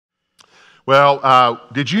Well,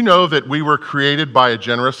 did you know that we were created by a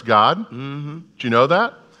generous God? Mm-hmm. Did you know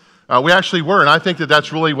that? We actually were, and I think that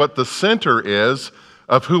that's really what the center is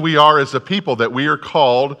of who we are as a people, that we are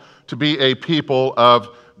called to be a people of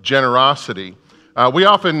generosity. We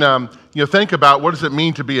often think about what does it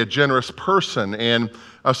mean to be a generous person, and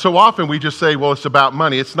so often we just say, well, it's about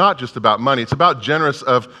money. It's not just about money. It's about generous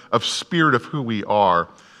of spirit of who we are.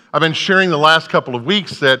 I've been sharing the last couple of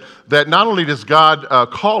weeks that not only does God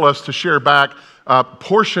call us to share back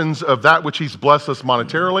portions of that which He's blessed us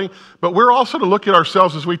monetarily, but we're also to look at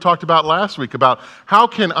ourselves, as we talked about last week, about how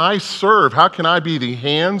can I serve? How can I be the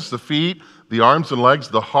hands, the feet, the arms and legs,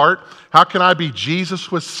 the heart? How can I be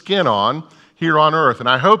Jesus with skin on here on earth? And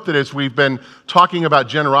I hope that as we've been talking about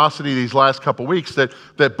generosity these last couple of weeks, that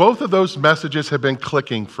both of those messages have been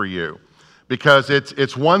clicking for you. Because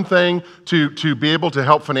it's one thing to be able to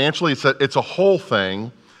help financially. It's a whole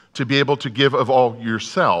thing to be able to give of all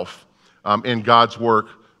yourself in God's work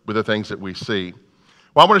with the things that we see.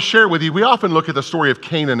 Well, I want to share with you, we often look at the story of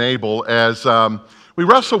Cain and Abel as we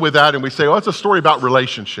wrestle with that and we say, well, it's a story about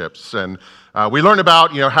relationships. And we learn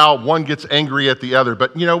about how one gets angry at the other.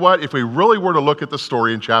 But you know what? If we really were to look at the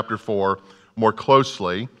story in chapter 4 more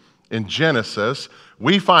closely, in Genesis,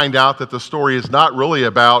 we find out that the story is not really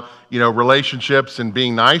about, relationships and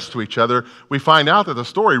being nice to each other. We find out that the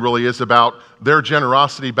story really is about their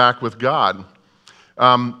generosity back with God.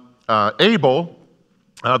 Abel,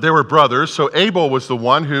 they were brothers, so Abel was the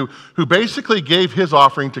one who basically gave his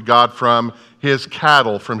offering to God from his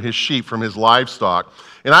cattle, from his sheep, from his livestock.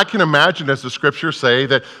 And I can imagine, as the scriptures say,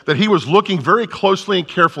 that he was looking very closely and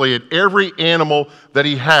carefully at every animal that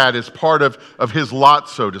he had as part of his lot,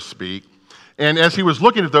 so to speak. And as he was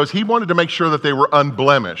looking at those, he wanted to make sure that they were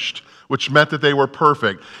unblemished, which meant that they were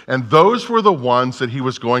perfect. And those were the ones that he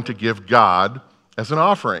was going to give God as an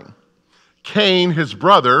offering. Cain, his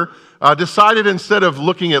brother, decided instead of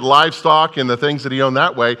looking at livestock and the things that he owned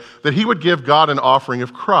that way, that he would give God an offering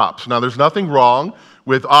of crops. Now, there's nothing wrong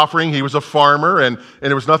with offering. He was a farmer, and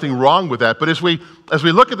there was nothing wrong with that. But as we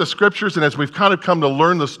look at the scriptures and as we've kind of come to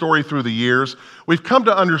learn the story through the years, we've come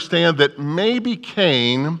to understand that maybe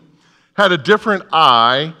Cain had a different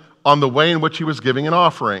eye on the way in which he was giving an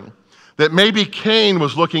offering. That maybe Cain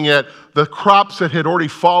was looking at the crops that had already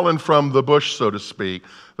fallen from the bush, so to speak,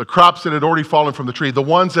 the crops that had already fallen from the tree, the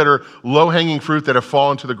ones that are low-hanging fruit that have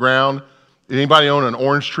fallen to the ground. Anybody own an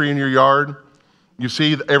orange tree in your yard? You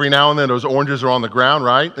see every now and then those oranges are on the ground,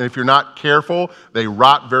 right? And if you're not careful, they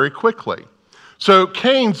rot very quickly. So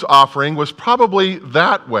Cain's offering was probably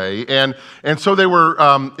that way, and so they were.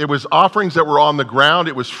 It was offerings that were on the ground.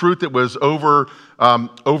 It was fruit that was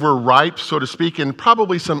overripe, so to speak, and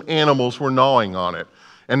probably some animals were gnawing on it.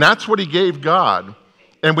 And that's what he gave God.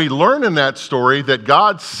 And we learn in that story that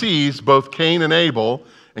God sees both Cain and Abel,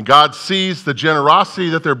 and God sees the generosity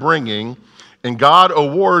that they're bringing, and God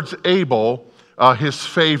awards Abel his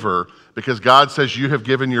favor because God says, "You have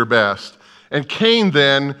given your best." And Cain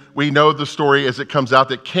then, we know the story as it comes out,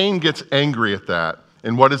 that Cain gets angry at that.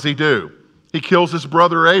 And what does he do? He kills his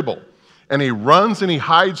brother Abel. And he runs and he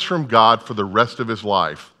hides from God for the rest of his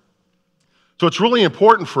life. So it's really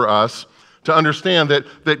important for us to understand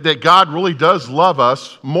that God really does love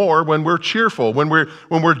us more when we're cheerful, when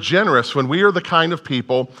we're generous, when we are the kind of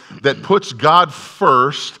people that puts God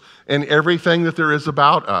first in everything that there is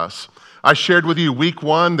about us. I shared with you week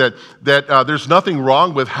 1 that there's nothing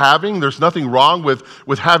wrong with having. There's nothing wrong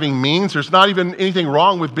with having means. There's not even anything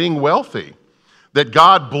wrong with being wealthy. That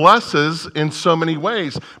God blesses in so many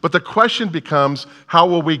ways. But the question becomes, how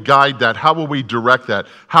will we guide that? How will we direct that?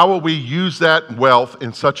 How will we use that wealth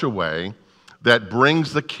in such a way that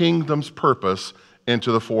brings the kingdom's purpose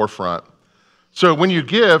into the forefront? So when you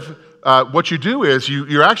give, what you do is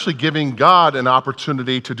you're actually giving God an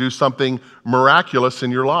opportunity to do something miraculous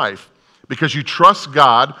in your life. Because you trust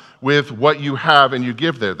God with what you have and you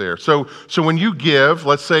give there. So when you give,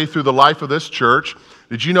 let's say through the life of this church,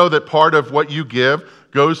 did you know that part of what you give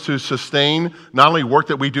goes to sustain not only work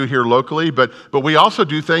that we do here locally, but we also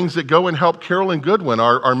do things that go and help Carolyn Goodwin,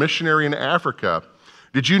 our missionary in Africa.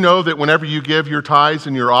 Did you know that whenever you give your tithes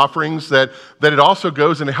and your offerings, that it also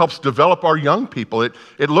goes and it helps develop our young people? It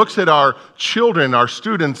looks at our children, our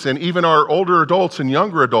students, and even our older adults and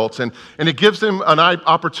younger adults, and it gives them an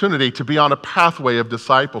opportunity to be on a pathway of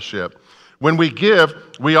discipleship. When we give,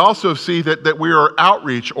 we also see that we are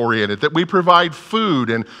outreach-oriented, that we provide food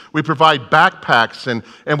and we provide backpacks, and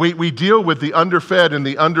we deal with the underfed and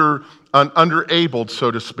the underabled,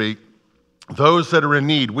 so to speak, those that are in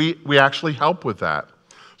need. We actually help with that.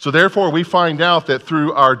 So therefore, we find out that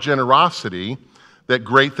through our generosity, that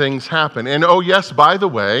great things happen. And oh yes, by the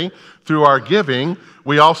way, through our giving,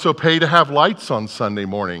 we also pay to have lights on Sunday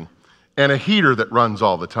morning and a heater that runs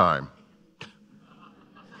all the time.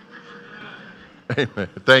 Amen.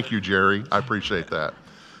 Thank you, Jerry. I appreciate that.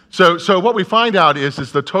 So what we find out is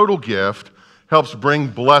the total gift helps bring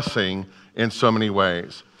blessing in so many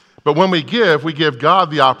ways. But when we give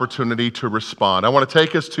God the opportunity to respond. I want to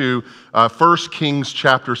take us to 1 Kings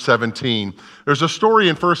chapter 17. There's a story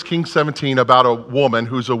in 1 Kings 17 about a woman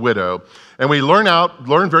who's a widow. And we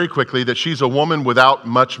learn very quickly that she's a woman without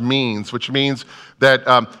much means, which means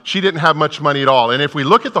that she didn't have much money at all. And if we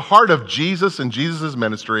look at the heart of Jesus and Jesus'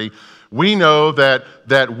 ministry, we know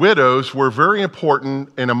that widows were very important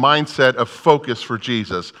in a mindset of focus for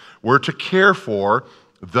Jesus. We're to care for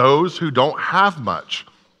those who don't have much.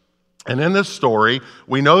 And in this story,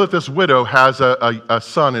 we know that this widow has a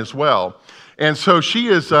son as well. And so she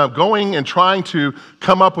is going and trying to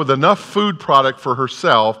come up with enough food product for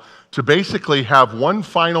herself to basically have one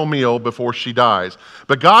final meal before she dies.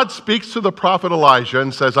 But God speaks to the prophet Elijah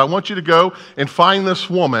and says, I want you to go and find this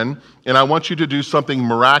woman, and I want you to do something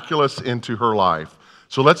miraculous into her life.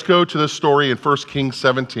 So let's go to this story in 1 Kings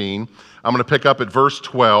 17. I'm going to pick up at verse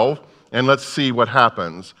 12, and let's see what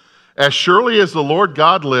happens. As surely as the Lord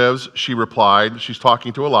God lives, she replied, she's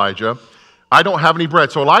talking to Elijah, I don't have any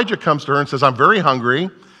bread. So Elijah comes to her and says, I'm very hungry,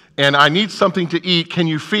 and I need something to eat. Can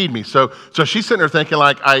you feed me? So she's sitting there thinking,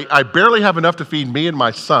 like, I barely have enough to feed me and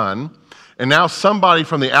my son, and now somebody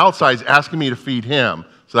from the outside is asking me to feed him.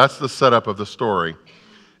 So that's the setup of the story.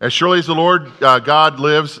 As surely as the Lord God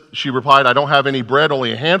lives, she replied, I don't have any bread,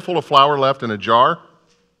 only a handful of flour left in a jar,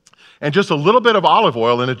 and just a little bit of olive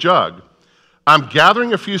oil in a jug. I'm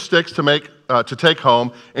gathering a few sticks to take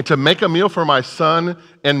home and to make a meal for my son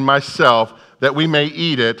and myself that we may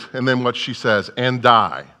eat it, and then what she says, and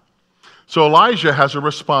die. So Elijah has a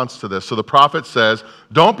response to this. So the prophet says,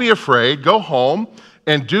 don't be afraid, go home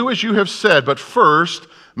and do as you have said, but first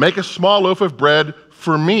make a small loaf of bread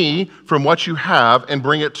for me from what you have and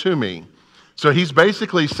bring it to me. So he's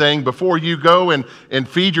basically saying, before you go and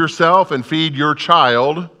feed yourself and feed your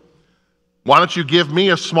child, why don't you give me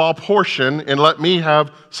a small portion and let me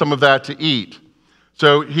have some of that to eat?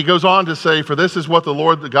 So he goes on to say, for this is what the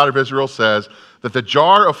Lord, the God of Israel, says, that the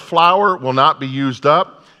jar of flour will not be used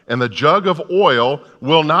up, and the jug of oil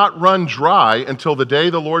will not run dry until the day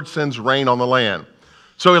the Lord sends rain on the land.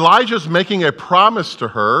 So Elijah's making a promise to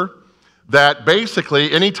her that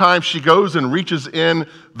basically anytime she goes and reaches in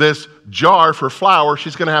this jar for flour,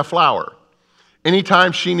 she's going to have flour.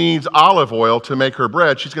 Anytime she needs olive oil to make her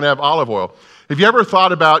bread, she's going to have olive oil. Have you ever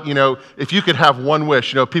thought about, if you could have one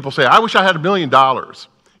wish? People say, I wish I had $1 million.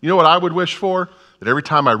 You know what I would wish for? That every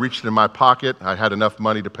time I reached in my pocket, I had enough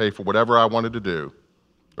money to pay for whatever I wanted to do.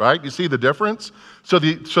 Right? You see the difference? So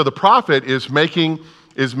the prophet is making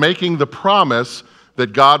the promise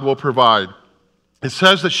that God will provide. It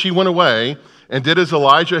says that she went away and did as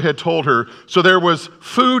Elijah had told her. So there was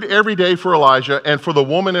food every day for Elijah and for the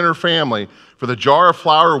woman and her family. For the jar of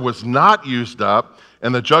flour was not used up,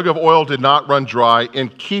 and the jug of oil did not run dry, in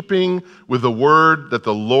keeping with the word that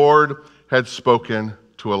the Lord had spoken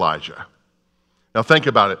to Elijah. Now think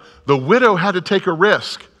about it. The widow had to take a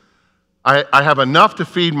risk. I have enough to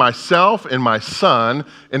feed myself and my son,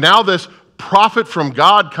 and now this prophet from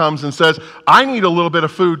God comes and says, I need a little bit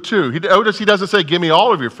of food too. Notice he doesn't say, give me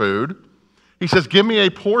all of your food. He says, give me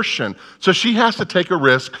a portion. So she has to take a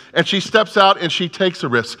risk, and she steps out and she takes a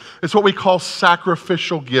risk. It's what we call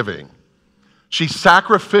sacrificial giving. She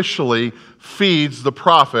sacrificially feeds the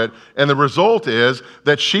prophet, and the result is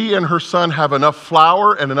that she and her son have enough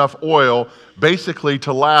flour and enough oil basically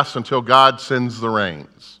to last until God sends the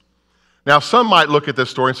rains. Now, some might look at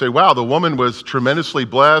this story and say, wow, the woman was tremendously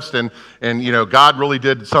blessed, and God really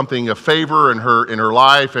did something, a favor in her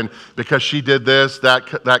life, and because she did this,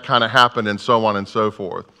 that kind of happened, and so on and so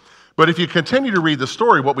forth. But if you continue to read the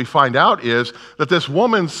story, what we find out is that this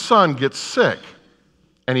woman's son gets sick,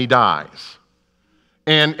 and he dies.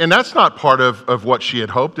 And that's not part of what she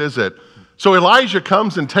had hoped, is it? So Elijah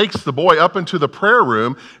comes and takes the boy up into the prayer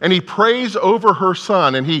room, and he prays over her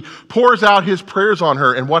son, and he pours out his prayers on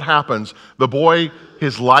her. And what happens? The boy,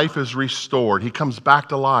 his life is restored. He comes back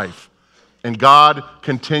to life. And God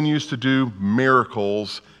continues to do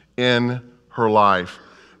miracles in her life.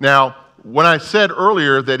 Now, when I said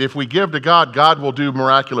earlier that if we give to God, God will do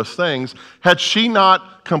miraculous things, had she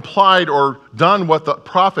not complied or done what the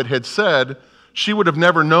prophet had said, she would have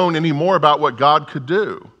never known any more about what God could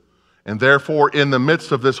do. And therefore, in the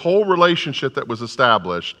midst of this whole relationship that was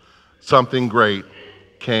established, something great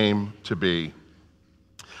came to be.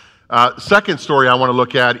 Second story I want to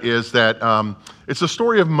look at is that it's the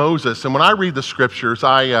story of Moses. And when I read the scriptures,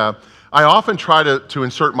 I often try to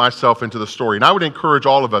insert myself into the story. And I would encourage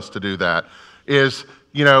all of us to do that. Is,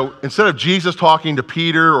 instead of Jesus talking to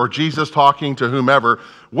Peter or Jesus talking to whomever,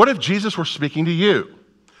 what if Jesus were speaking to you?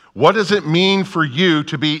 What does it mean for you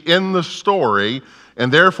to be in the story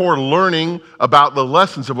and therefore learning about the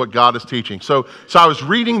lessons of what God is teaching? So I was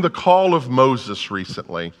reading the call of Moses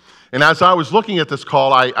recently. And as I was looking at this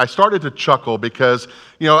call, I started to chuckle because,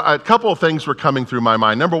 a couple of things were coming through my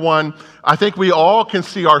mind. Number one, I think we all can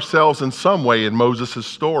see ourselves in some way in Moses'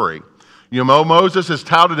 story. Moses is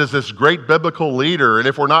touted as this great biblical leader, and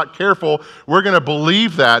if we're not careful, we're going to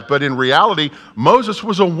believe that. But in reality, Moses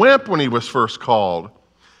was a wimp when he was first called.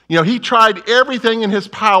 He tried everything in his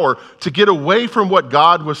power to get away from what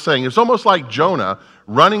God was saying. It's almost like Jonah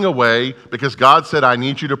running away because God said, I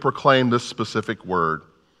need you to proclaim this specific word.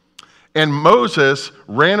 And Moses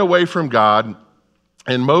ran away from God,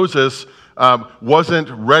 and Moses wasn't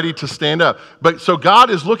ready to stand up. But so God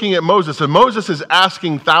is looking at Moses, and Moses is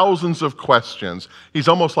asking thousands of questions. He's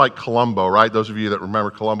almost like Columbo, right? Those of you that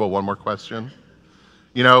remember Columbo, one more question.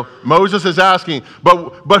 Moses is asking,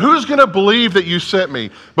 but who's going to believe that you sent me?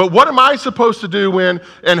 But what am I supposed to do when,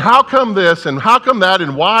 and how come this, and how come that,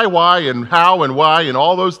 and why, and how, and why, and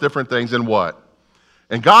all those different things, and what?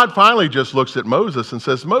 And God finally just looks at Moses and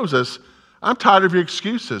says, Moses, I'm tired of your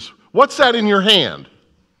excuses. What's that in your hand?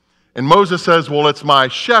 And Moses says, well, it's my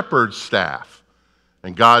shepherd's staff.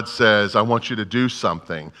 And God says, I want you to do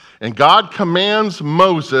something. And God commands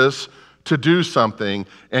Moses to do something.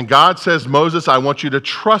 And God says, Moses, I want you to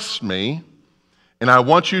trust me, and I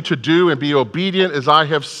want you to do and be obedient as I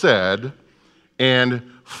have said, and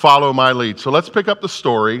follow my lead. So let's pick up the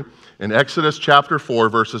story in Exodus chapter 4,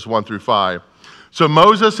 verses 1 through 5. So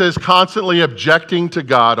Moses is constantly objecting to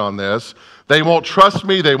God on this. They won't trust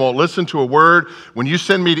me. They won't listen to a word. When you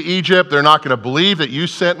send me to Egypt, they're not going to believe that you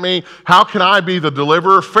sent me. How can I be the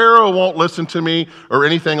deliverer? Pharaoh won't listen to me or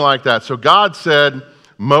anything like that. So God said,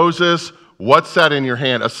 Moses, what's that in your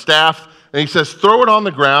hand? A staff. And he says, throw it on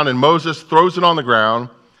the ground. And Moses throws it on the ground,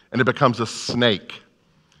 and it becomes a snake.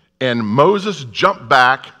 And Moses jumped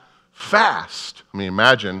back fast. I mean,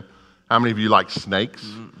 imagine how many of you like snakes?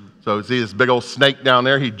 So see this big old snake down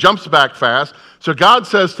there? He jumps back fast. So God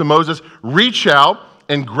says to Moses, reach out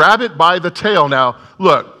and grab it by the tail. Now,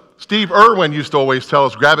 look, Steve Irwin used to always tell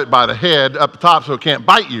us, grab it by the head up top so it can't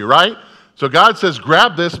bite you, right? So God says,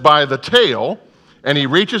 grab this by the tail. And he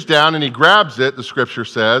reaches down and he grabs it, the scripture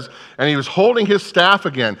says, and he was holding his staff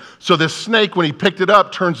again. So this snake, when he picked it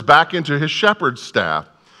up, turns back into his shepherd's staff.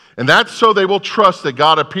 And that's so they will trust that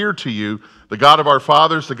God appeared to you, the God of our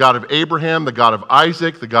fathers, the God of Abraham, the God of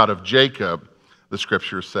Isaac, the God of Jacob, the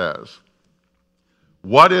scripture says.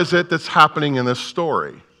 What is it that's happening in this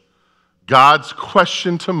story? God's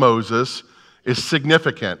question to Moses is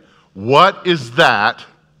significant. What is that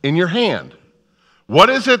in your hand? What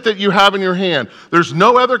is it that you have in your hand? There's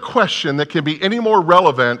no other question that can be any more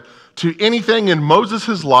relevant to anything in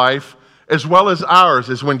Moses' life as well as ours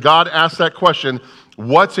is when God asks that question,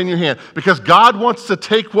 what's in your hand? Because God wants to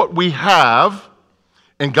take what we have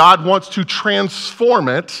and God wants to transform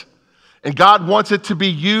it and God wants it to be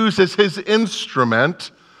used as his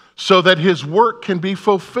instrument so that his work can be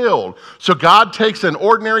fulfilled. So God takes an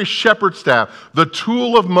ordinary shepherd's staff, the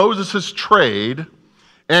tool of Moses' trade,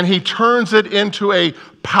 and he turns it into a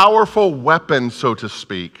powerful weapon, so to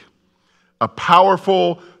speak, a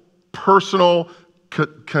powerful personal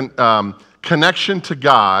connection to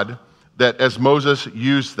God that as Moses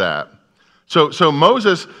used that. So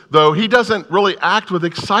Moses, though, he doesn't really act with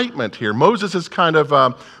excitement here. Moses is kind of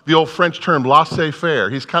the old French term, laissez-faire.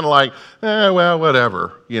 He's kind of like, well,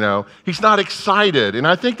 whatever, He's not excited, and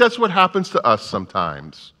I think that's what happens to us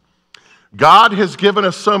sometimes. God has given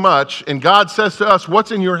us so much, and God says to us,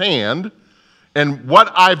 what's in your hand? And what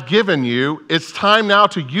I've given you, it's time now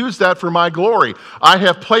to use that for my glory. I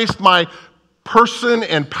have placed my person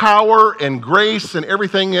and power and grace and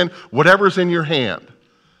everything in whatever's in your hand.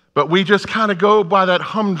 But we just kind of go by that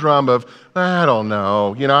humdrum of, I don't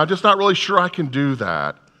know, I'm just not really sure I can do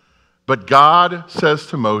that. But God says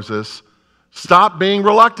to Moses, stop being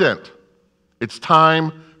reluctant. It's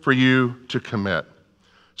time for you to commit.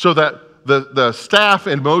 So that the staff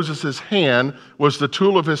in Moses' hand was the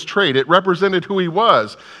tool of his trade. It represented who he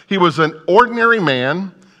was. He was an ordinary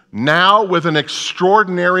man, now with an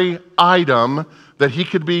extraordinary item that he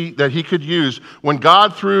could use. When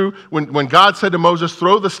God said to Moses,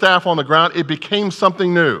 throw the staff on the ground, it became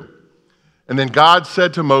something new. And then God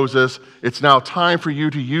said to Moses, it's now time for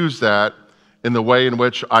you to use that in the way in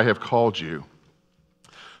which I have called you.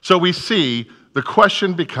 So we see the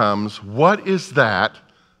question becomes, what is that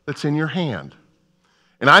that's in your hand?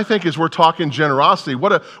 And I think as we're talking generosity,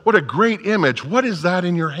 what a great image. What is that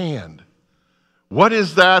in your hand? What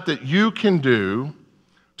is that that you can do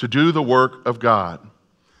to do the work of God?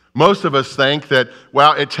 Most of us think that,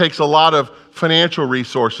 well, it takes a lot of financial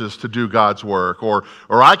resources to do God's work, or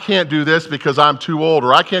I can't do this because I'm too old,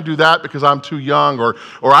 or I can't do that because I'm too young, or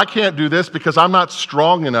I can't do this because I'm not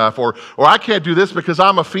strong enough, or I can't do this because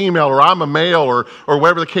I'm a female, or I'm a male, or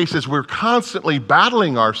whatever the case is. We're constantly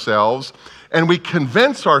battling ourselves, and we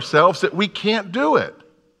convince ourselves that we can't do it.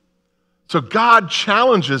 So God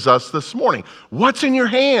challenges us this morning. What's in your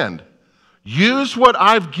hand? Use what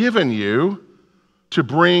I've given you to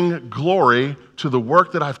bring glory to the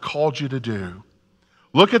work that I've called you to do.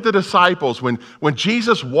 Look at the disciples. When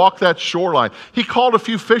Jesus walked that shoreline, he called a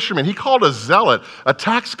few fishermen. He called a zealot, a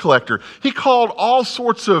tax collector. He called all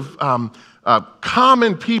sorts of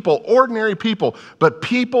common people, ordinary people, but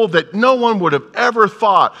people that no one would have ever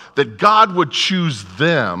thought that God would choose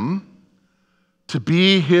them to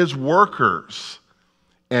be his workers.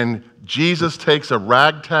 And Jesus takes a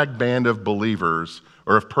ragtag band of believers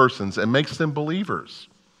or of persons and makes them believers,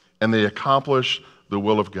 and they accomplish the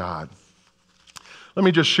will of God. Let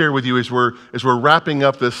me just share with you as we're wrapping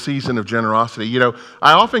up this season of generosity. You know,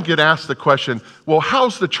 I often get asked the question, well,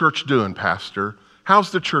 how's the church doing, Pastor?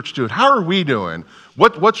 How's the church doing? How are we doing?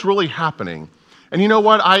 What's really happening? And you know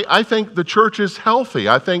what? I think the church is healthy.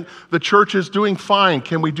 I think the church is doing fine.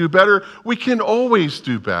 Can we do better? We can always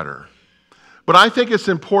do better. But I think it's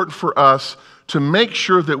important for us to make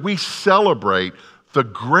sure that we celebrate the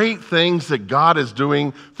great things that God is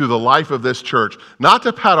doing through the life of this church. Not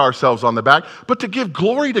to pat ourselves on the back, but to give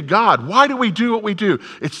glory to God. Why do we do what we do?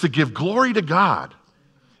 It's to give glory to God.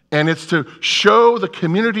 And it's to show the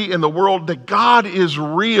community in the world that God is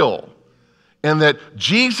real and that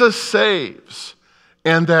Jesus saves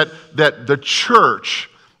and that the church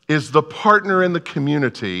is the partner in the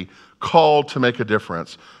community called to make a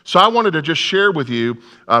difference. So I wanted to just share with you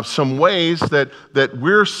some ways that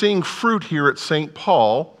we're seeing fruit here at St.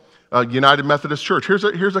 Paul United Methodist Church.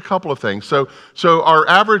 Here's a couple of things. So our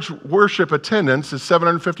average worship attendance is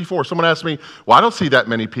 754. Someone asked me, well, I don't see that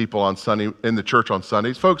many people on Sunday in the church on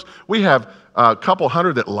Sundays. Folks, we have a couple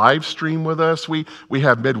hundred that live stream with us. We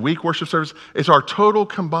have midweek worship service. It's our total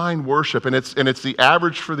combined worship, and it's the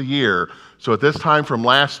average for the year. So at this time from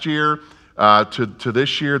last year to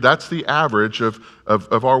this year, that's the average of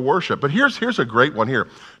our worship. But here's a great one here.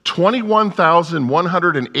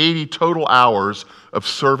 21,180 total hours of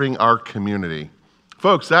serving our community.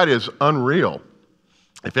 Folks, that is unreal.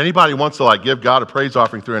 If anybody wants to give God a praise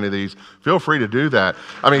offering through any of these, feel free to do that.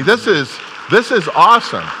 I mean, this is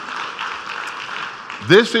awesome.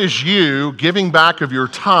 This is you giving back of your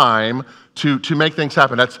time to make things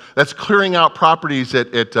happen. That's clearing out properties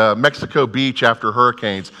at Mexico Beach after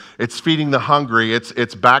hurricanes. It's feeding the hungry. It's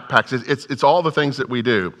backpacks. It's all the things that we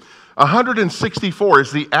do. 164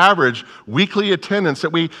 is the average weekly attendance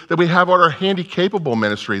that we have on our Handy Capable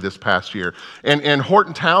ministry this past year. And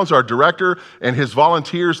Horton Towns, our director, and his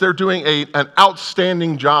volunteers, they're doing an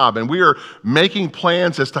outstanding job. And we are making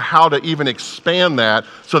plans as to how to even expand that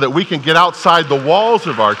so that we can get outside the walls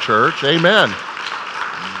of our church. Amen.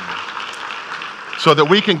 So that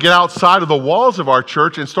we can get outside of the walls of our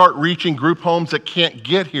church and start reaching group homes that can't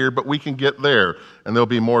get here, but we can get there. And there'll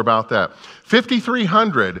be more about that.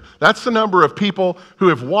 5,300, that's the number of people who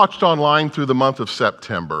have watched online through the month of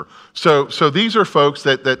September. So these are folks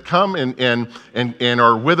that come and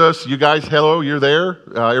are with us. You guys, hello, you're there.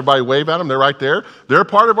 Everybody wave at them. They're right there. They're a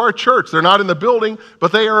part of our church. They're not in the building,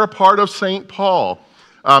 but they are a part of St. Paul.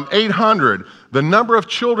 800, the number of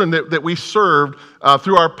children that we served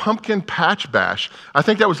through our Pumpkin Patch Bash. I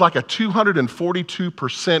think that was like a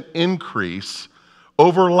 242% increase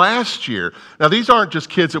over last year. Now, these aren't just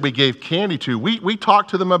kids that we gave candy to. We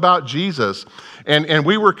talked to them about Jesus, and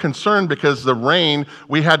we were concerned because the rain,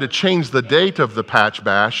 we had to change the date of the Patch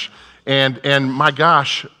Bash, and my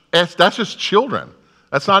gosh, that's just children.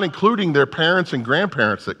 That's not including their parents and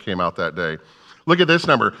grandparents that came out that day. Look at this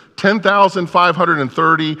number,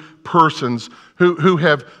 10,530 persons who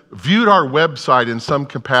have viewed our website in some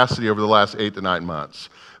capacity over the last 8 to 9 months.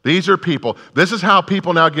 These are people, this is how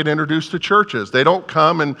people now get introduced to churches. They don't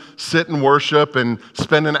come and sit and worship and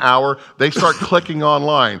spend an hour. They start clicking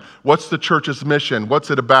online. What's the church's mission? What's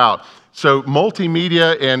it about? So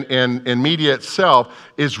multimedia and media itself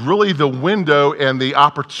is really the window and the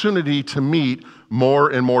opportunity to meet more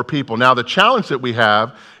and more people. Now, the challenge that we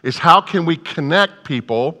have is how can we connect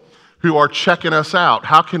people who are checking us out?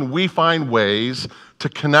 How can we find ways to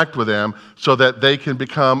connect with them so that they can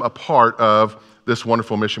become a part of this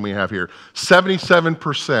wonderful mission we have here.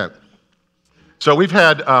 77%. So we've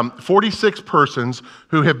had 46 persons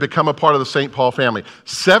who have become a part of the St. Paul family.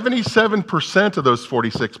 77% of those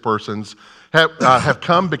 46 persons have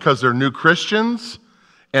come because they're new Christians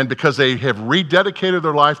and because they have rededicated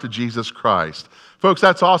their life to Jesus Christ. Folks,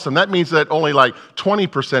 that's awesome. That means that only like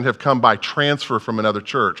 20% have come by transfer from another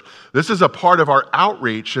church. This is a part of our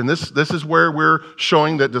outreach, and this is where we're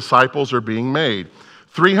showing that disciples are being made.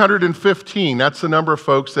 315, that's the number of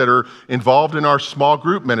folks that are involved in our small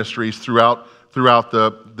group ministries throughout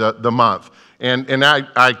the month. And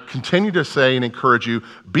I continue to say and encourage you,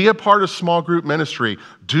 be a part of small group ministry.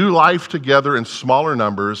 Do life together in smaller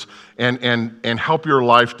numbers and help your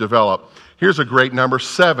life develop. Here's a great number,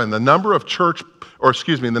 7, the number of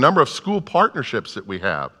the number of school partnerships that we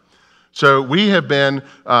have. So we have been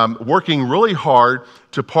working really hard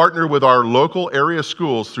to partner with our local area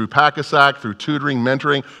schools through PACASAC, through tutoring,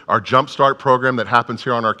 mentoring, our Jumpstart program that happens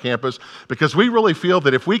here on our campus, because we really feel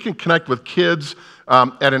that if we can connect with kids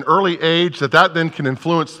at an early age, that then can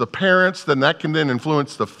influence the parents, then that can then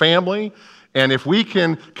influence the family. And if we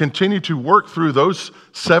can continue to work through those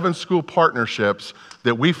 7 school partnerships,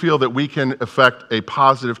 that we feel that we can affect a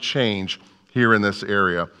positive change here in this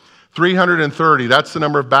area. 330, that's the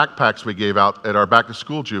number of backpacks we gave out at our Back to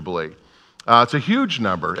School Jubilee. It's a huge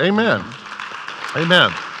number. Amen.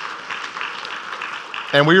 Amen.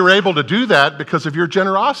 And we were able to do that because of your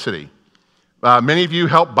generosity. Many of you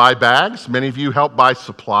helped buy bags. Many of you helped buy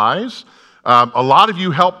supplies. A lot of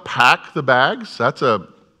you helped pack the bags. That's a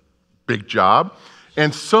big job.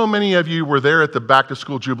 And so many of you were there at the Back to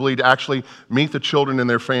School Jubilee to actually meet the children and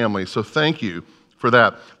their families. So thank you for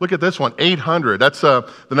that. Look at this one, 800. That's the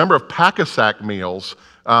number of PACASAC meals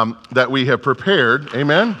that we have prepared.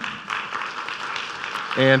 Amen.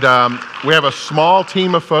 And we have a small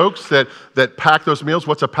team of folks that pack those meals.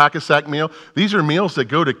 What's a PACASAC meal? These are meals that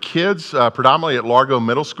go to kids, predominantly at Largo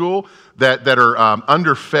Middle School, that are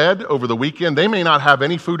underfed over the weekend. They may not have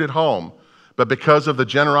any food at home, but because of the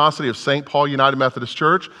generosity of St. Paul United Methodist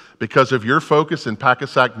Church, because of your focus in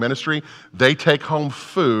PACASAC ministry, they take home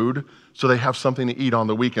food so they have something to eat on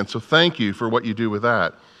the weekend. So thank you for what you do with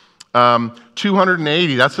that.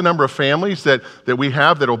 280, that's the number of families that we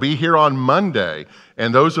have that will be here on Monday.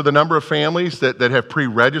 And those are the number of families that have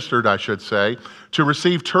pre-registered, I should say, to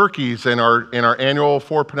receive turkeys in our annual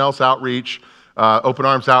Four Pinellas Outreach, Open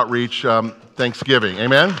Arms Outreach Thanksgiving.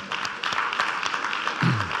 Amen?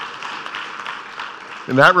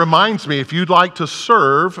 And that reminds me, if you'd like to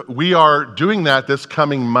serve, we are doing that this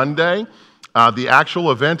coming Monday. The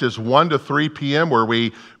actual event is 1 to 3 p.m. where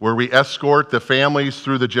we escort the families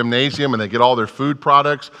through the gymnasium and they get all their food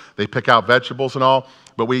products. They pick out vegetables and all.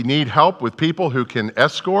 But we need help with people who can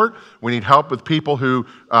escort. We need help with people who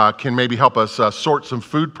can maybe help us sort some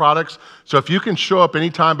food products. So if you can show up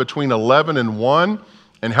anytime between 11 and 1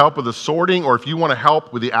 and help with the sorting, or if you want to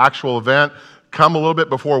help with the actual event, come a little bit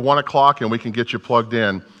before 1 o'clock and we can get you plugged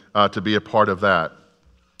in to be a part of that.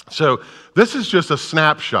 So this is just a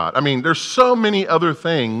snapshot. I mean, there's so many other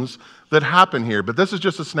things that happen here, but this is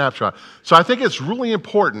just a snapshot. So I think it's really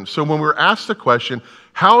important. So when we're asked the question,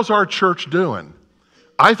 how's our church doing?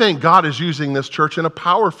 I think God is using this church in a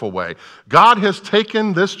powerful way. God has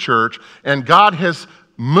taken this church and God has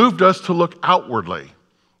moved us to look outwardly.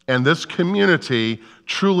 And this community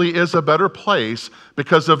truly is a better place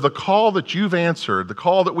because of the call that you've answered, the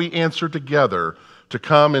call that we answered together to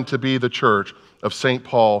come and to be the church of St.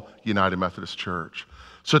 Paul United Methodist Church.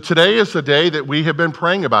 So today is the day that we have been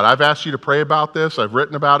praying about. I've asked you to pray about this. I've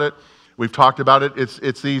written about it. We've talked about it.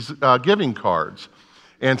 It's these giving cards.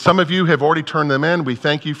 And some of you have already turned them in. We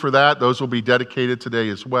thank you for that. Those will be dedicated today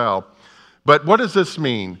as well. But what does this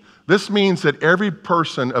mean? This means that every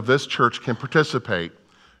person of this church can participate.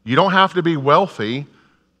 You don't have to be wealthy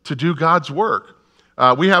to do God's work.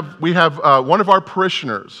 We have one of our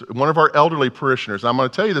parishioners, one of our elderly parishioners. I'm going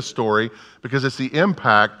to tell you this story because it's the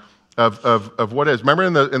impact of what is. Remember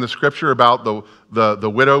in the scripture about the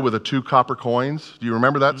widow with the 2 copper coins? Do you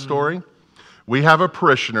remember that story? We have a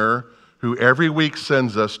parishioner who every week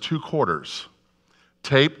sends us 2 quarters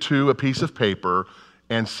taped to a piece of paper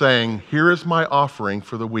and saying, "Here is my offering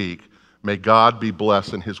for the week. May God be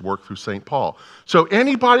blessed in his work through St. Paul." So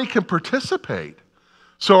anybody can participate.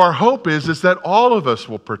 So our hope is that all of us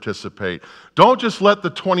will participate. Don't just let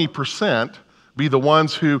the 20% be the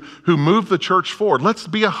ones who move the church forward. Let's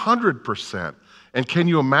be 100%. And can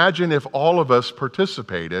you imagine if all of us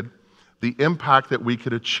participated, the impact that we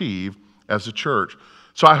could achieve as a church?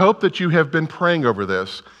 So I hope that you have been praying over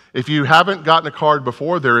this. If you haven't gotten a card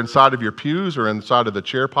before, they're inside of your pews or inside of the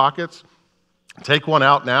chair pockets. Take one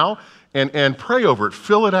out now and pray over it,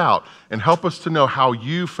 fill it out, and help us to know how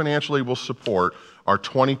you financially will support our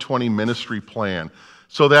 2020 ministry plan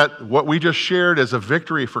so that what we just shared as a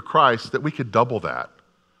victory for Christ, that we could double that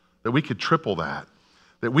we could triple that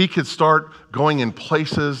we could start going in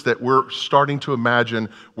places that we're starting to imagine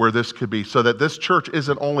where this could be, so that this church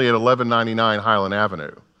isn't only at 1199 Highland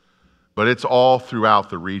Avenue, but it's all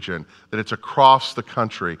throughout the region, that it's across the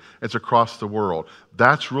country, it's across the world.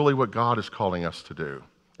 That's really what God is calling us to do.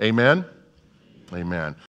 Amen? Amen.